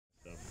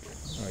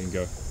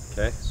and go.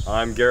 Okay,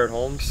 I'm Garrett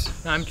Holmes.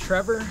 I'm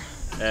Trevor.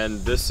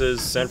 And this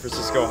is San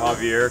Francisco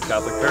Javier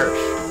Catholic Parish.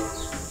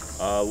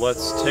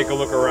 Let's take a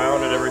look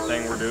around at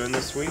everything we're doing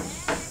this week.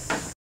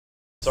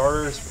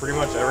 Starters, pretty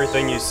much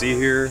everything you see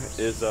here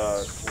is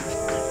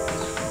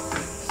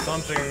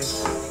something,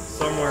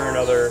 somewhere or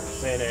another,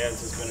 St.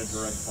 Anne's has been a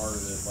direct part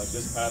of it. Like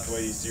this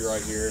pathway you see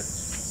right here,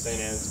 St.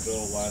 Anne's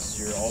built last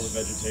year. All the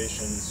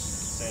vegetation,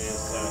 St.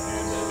 Anne's had a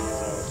hand in.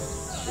 So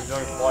we've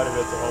done quite a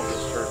bit to help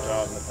this church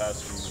out in the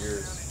past few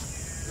years.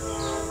 You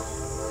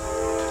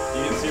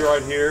can see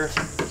right here,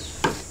 the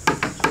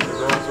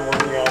girls are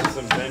working on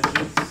some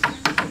benches.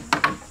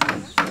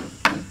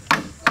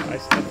 Hi,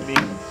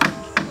 Stephanie.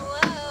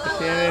 Hello.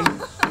 Shannon.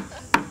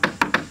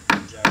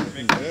 Yeah, we're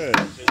making good.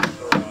 benches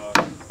for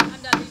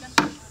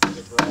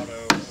the grotto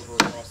over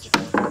across the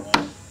parking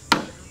lot.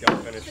 Got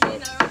finished up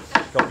a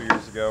couple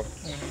years ago.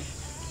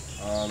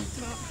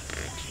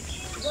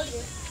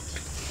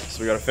 So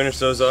we got to finish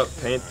those up,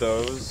 paint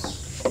those.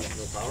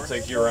 We'll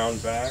take you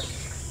around back.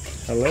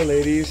 Hello,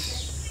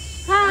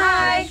 ladies.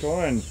 Hi. How's it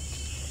going?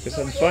 Just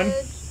having fun?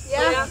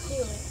 Yeah.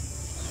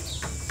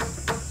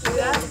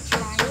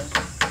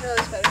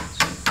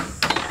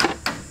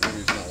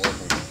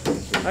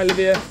 Hi,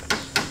 Olivia.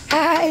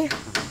 Hi.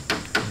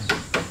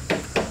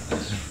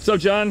 So,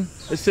 John,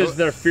 this is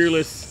their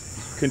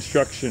fearless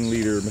construction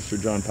leader, Mr.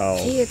 John Powell.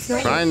 It's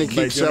not Trying to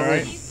keep several.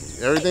 Right?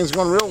 Everything's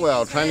going real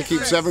well. Trying to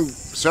keep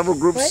several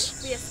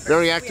groups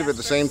very active at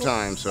the same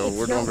time. So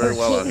we're doing very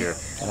well out here.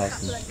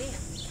 Awesome.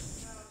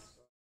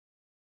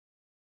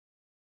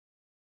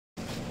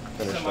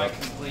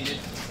 Semi-completed.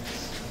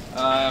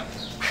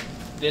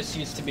 This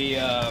used to be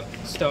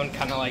stone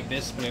kind of like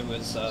this, but it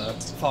was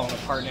falling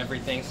apart and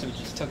everything, so we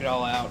just took it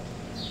all out,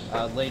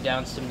 laid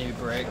down some new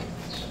brick,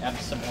 added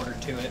some order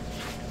to it.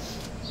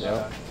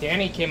 Yeah.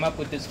 Danny came up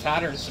with this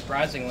pattern,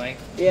 surprisingly.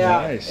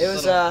 Yeah, Nice. it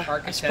was Little I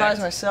architect.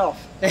 surprised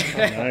myself.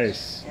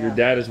 Nice. Your Yeah.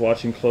 dad is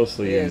watching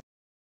closely. He is.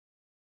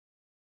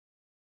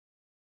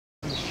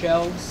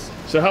 Shelves.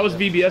 So, how was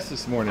VBS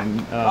this morning?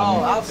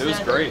 It was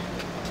great.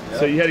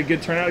 So, you had a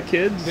good turnout of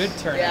kids? Good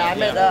turnout. Yeah, I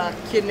met a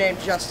kid named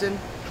Justin.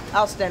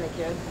 Outstanding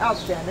kid.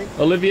 Outstanding.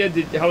 Olivia,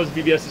 how was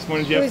VBS this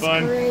morning? Did you It have was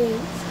fun? great.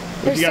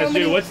 What did you guys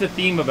do? What's the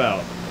theme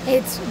about?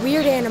 It's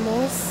weird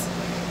animals.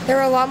 There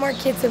were a lot more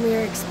kids than we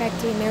were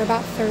expecting. There were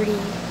about 30.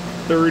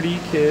 30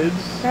 kids.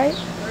 Right?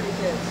 30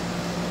 kids.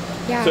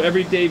 Yeah. So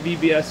every day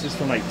VBS is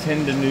from like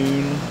 10 to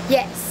noon?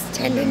 Yes,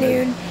 10 to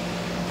noon.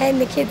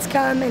 And the kids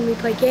come and we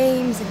play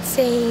games and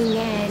sing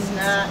and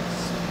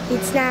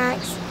eat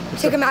snacks.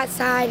 Took them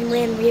outside and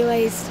ran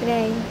relays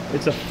today.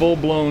 It's a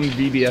full-blown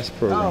VBS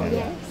program. Oh,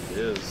 Yes. It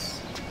is.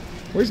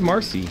 Where's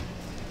Marcy?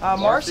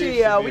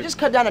 Marcy, we just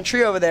cut down a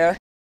tree over there.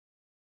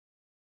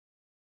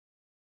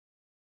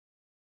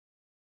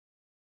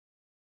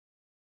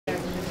 And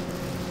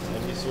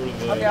he's sort of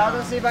the Okay, I'll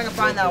go see if I can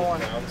find that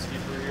one.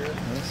 groundskeeper here.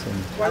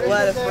 Awesome. I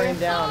let it bring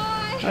down.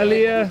 Hi,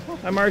 Leah.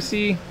 Hi,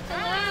 Marcy.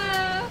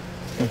 Hello.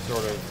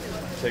 Sort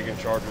of taking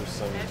charge of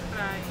some.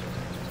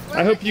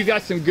 I hope you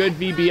got some good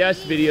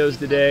VBS videos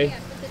today.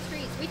 Yes, with the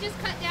trees. We just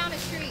cut down a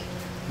tree.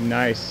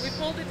 Nice. We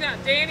pulled it down.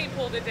 Danny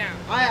pulled it down.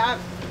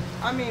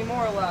 I mean,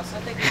 more or less.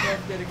 I think we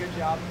both did a good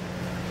job.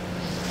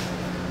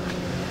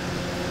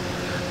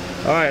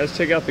 All right, let's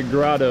check out the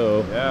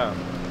grotto. Yeah.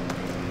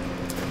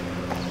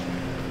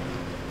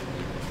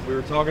 We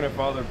were talking to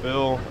Father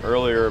Bill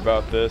earlier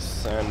about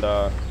this, and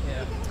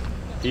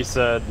he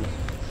said,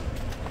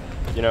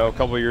 you know, a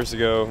couple of years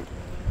ago,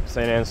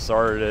 St. Anne's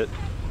started it,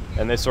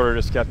 and they sort of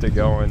just kept it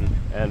going.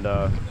 And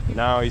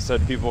now he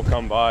said people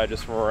come by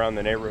just from around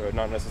the neighborhood,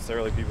 not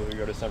necessarily people who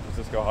go to San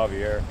Francisco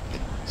Javier.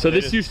 So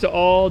this used to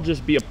all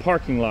just be a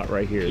parking lot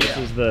right here. This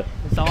is the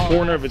all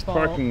corner of its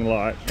asphalt. parking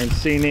lot. And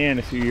St. Anne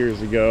a few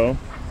years ago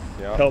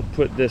helped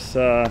put this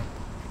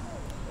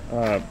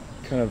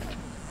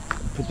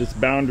put this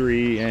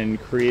boundary and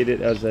create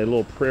it as a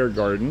little prayer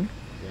garden.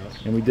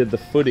 And we did the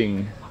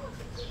footing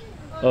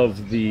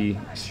of the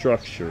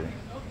structure.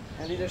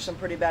 And these are some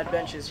pretty bad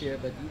benches here,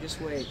 but you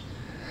just wait.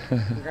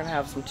 We're gonna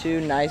have some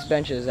 2 nice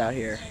benches out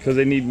here. Because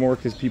they need more,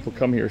 because people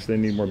come here, so they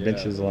need more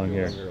benches along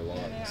here.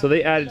 So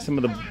they added some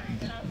of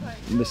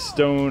the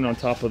stone on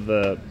top of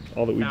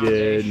all that we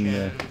did.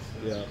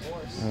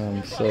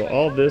 And so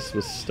all this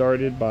was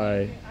started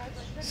by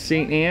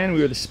St. Anne.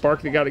 We were the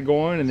spark that got it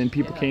going, and then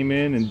people came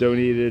in and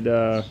donated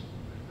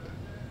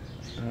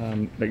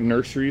like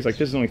nurseries. Like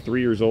this is only 3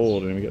 years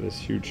old, and we got this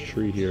huge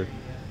tree here.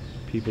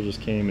 People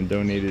just came and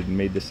donated and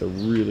made this a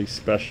really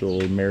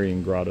special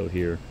Marian grotto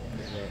here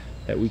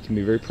that we can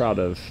be very proud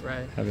of.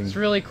 Right. Having. It's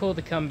really cool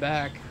to come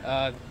back.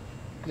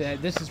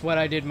 This is what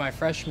I did my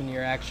freshman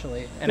year,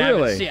 actually. And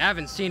Really? I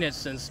haven't seen it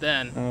since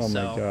then. Oh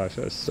so my gosh,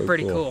 that's so it's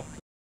pretty cool. cool.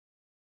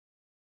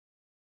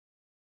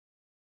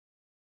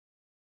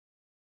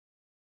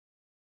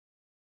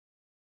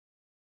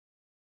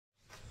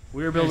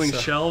 We were building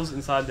shelves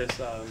inside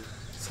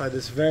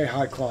this very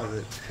high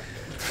closet.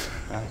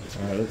 All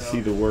right, let's see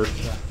the work,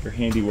 your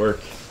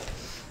handiwork.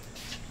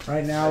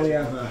 Right now we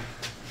have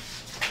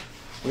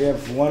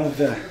one of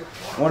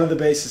the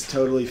bases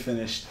totally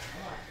finished.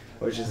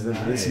 which is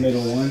this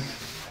middle one.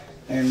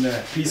 And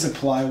the piece of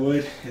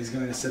plywood is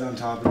going to sit on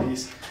top of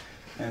these,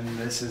 and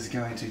this is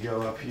going to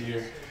go up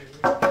here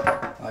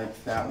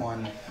like that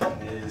one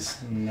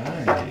is.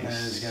 Nice. And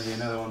there's going to be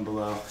another one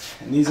below.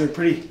 And these are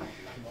pretty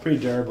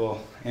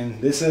durable. And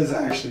this is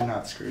actually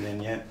not screwed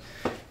in yet.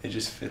 It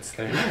just fits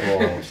there.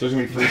 Cool. So there's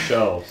going to be 3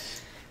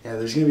 shelves. Yeah,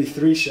 there's going to be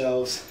 3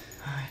 shelves.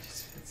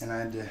 And I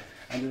had to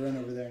run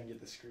over there and get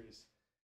the screws.